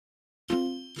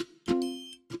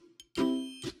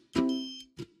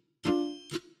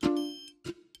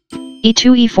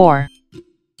e2 e4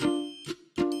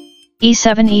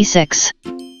 e7 e6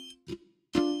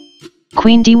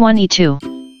 Queen d1 e2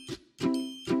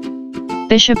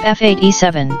 Bishop f8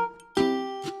 e7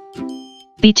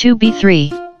 b2 b3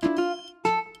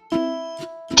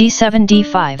 d7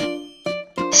 d5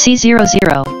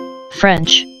 c00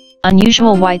 French,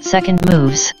 unusual white second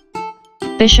moves.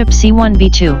 Bishop c1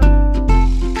 b2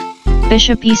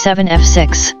 Bishop e7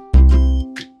 f6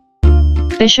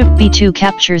 Bishop b2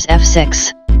 captures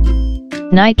f6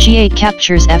 Knight g8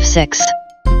 captures f6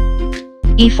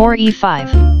 e4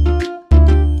 e5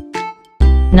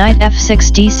 Knight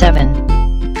f6 d7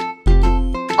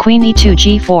 Queen e2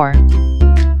 g4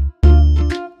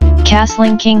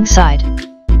 Castling king side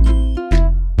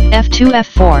f2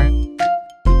 f4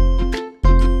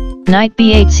 Knight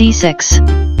b8 c6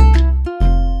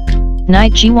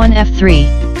 Knight g1 f3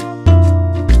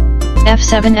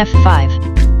 f7 f5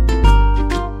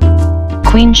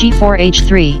 Queen g4 h3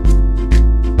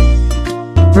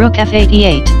 Rook f8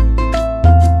 e8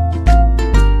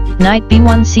 Knight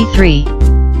b1 c3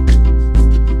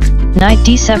 Knight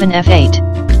d7 f8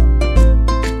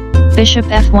 Bishop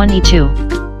f1 e2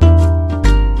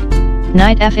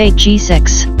 Knight f8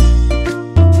 g6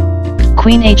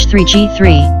 Queen h3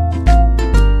 g3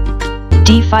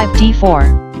 d5 d4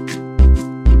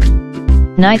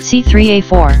 Knight c3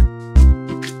 a4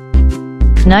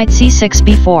 Knight c6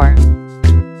 b4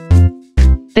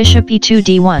 Bishop e2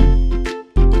 d1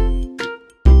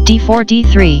 d4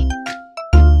 d3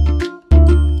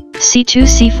 c2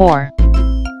 c4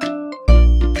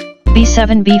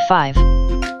 b7 b5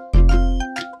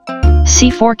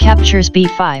 c4 captures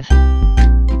b5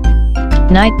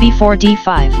 Knight b4 d5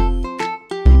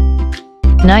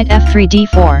 Knight f3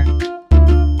 d4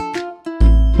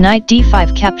 Knight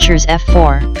d5 captures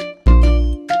f4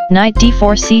 Knight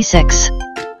d4 c6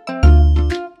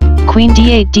 Queen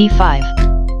d8 d5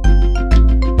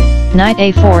 Knight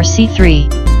a4 c3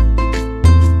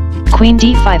 Queen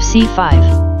d5 c5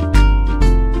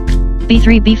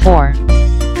 b3 b4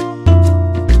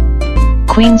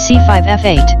 Queen c5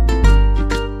 f8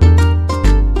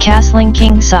 Castling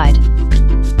king side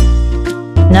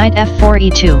Knight f4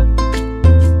 e2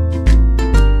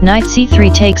 Knight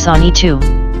c3 takes on e2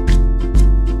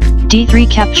 d3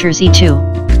 captures e2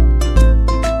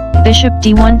 Bishop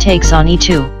d1 takes on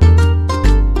e2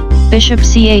 Bishop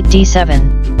c8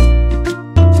 d7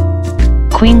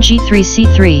 Queen g3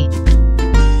 c3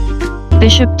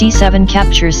 Bishop d7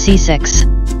 captures c6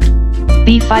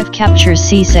 b5 captures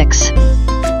c6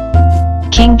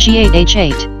 King g8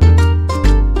 h8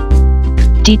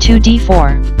 d2 d4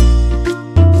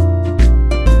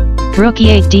 Rook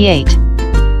e8 d8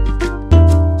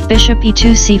 Bishop e2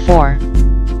 c4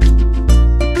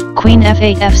 Queen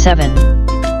f8 f7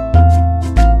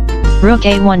 Rook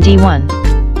a1 d1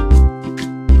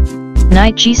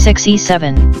 Knight g6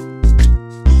 e7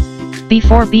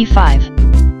 b4 b5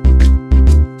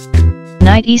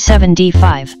 Knight e7 d5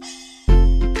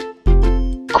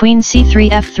 Queen c3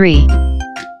 f3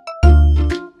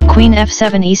 Queen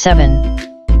f7 e7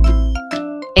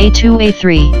 a2 a3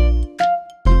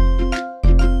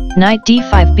 Knight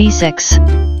d5 b6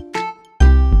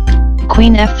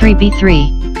 Queen f3 b3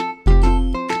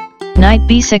 Knight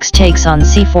b6 takes on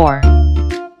c4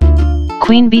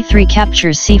 Queen b3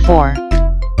 captures c4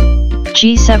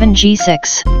 g7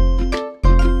 g6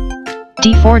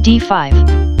 d4 d5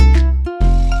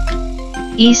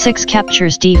 e6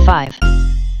 captures d5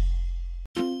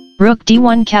 Rook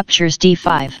d1 captures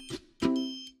d5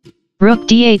 Rook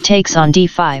d8 takes on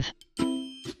d5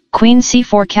 Queen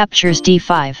c4 captures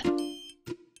d5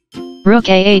 Rook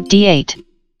a8 d8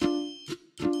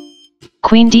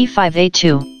 Queen d5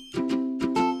 a2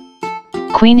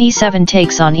 Queen e7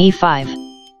 takes on e5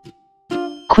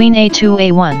 Queen a2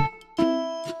 a1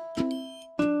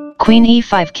 Queen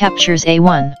e5 captures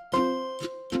a1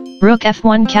 Rook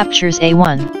f1 captures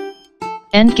a1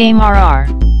 Endgame RR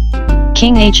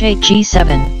King h8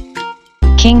 g7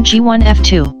 King g1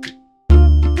 f2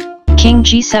 King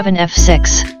g7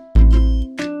 f6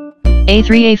 a3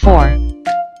 a4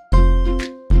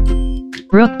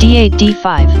 Rook d8 d5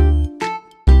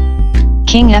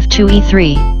 King f2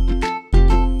 e3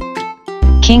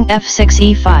 King f6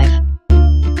 e5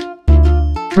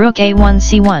 Rook a1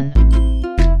 c1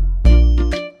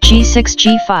 g6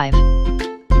 g5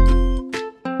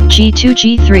 g2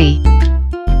 g3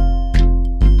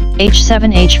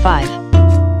 h7 h5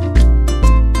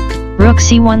 Rook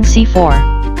c1 c4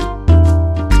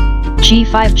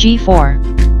 g5 g4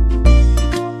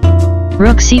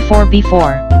 Rook c4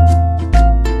 b4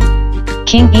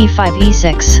 King e5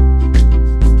 e6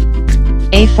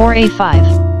 a4 a5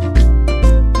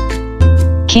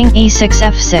 King e6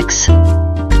 f6.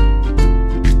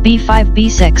 b5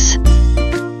 b6.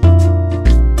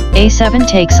 a7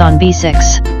 takes on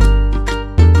b6.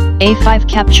 a5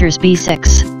 captures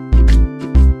b6.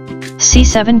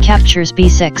 c7 captures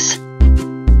b6.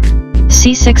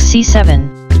 c6 c7.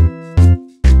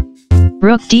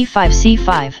 Rook d5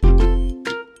 c5.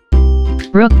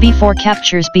 Rook b4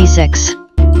 captures b6.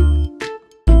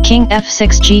 King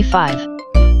f6 g5.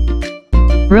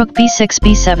 Rook b6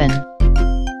 b7.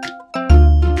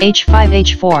 h5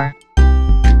 h4.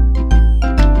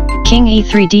 King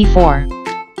e3 d4.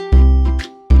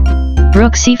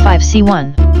 Rook c5 c1.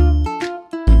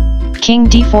 King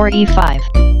d4 e5.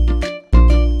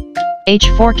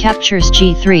 h4 captures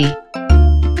g3.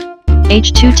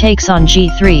 h2 takes on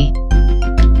g3.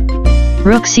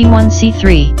 Rook c1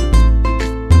 c3.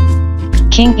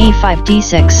 King e5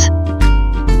 d6.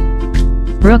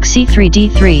 Rook c3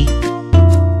 d3.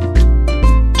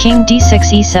 King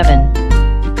d6 e7.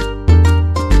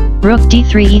 Rook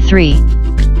d3 e3.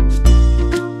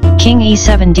 King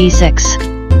e7 d6.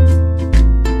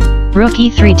 Rook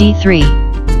e3 d3.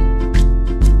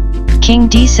 King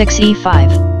d6 e5.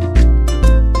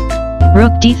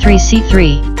 Rook d3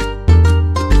 c3.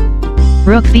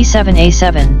 Rook b7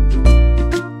 a7.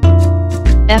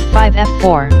 f5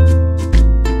 f4.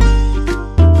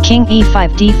 King e5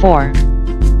 d4.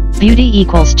 Beauty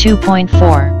equals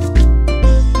 2.4.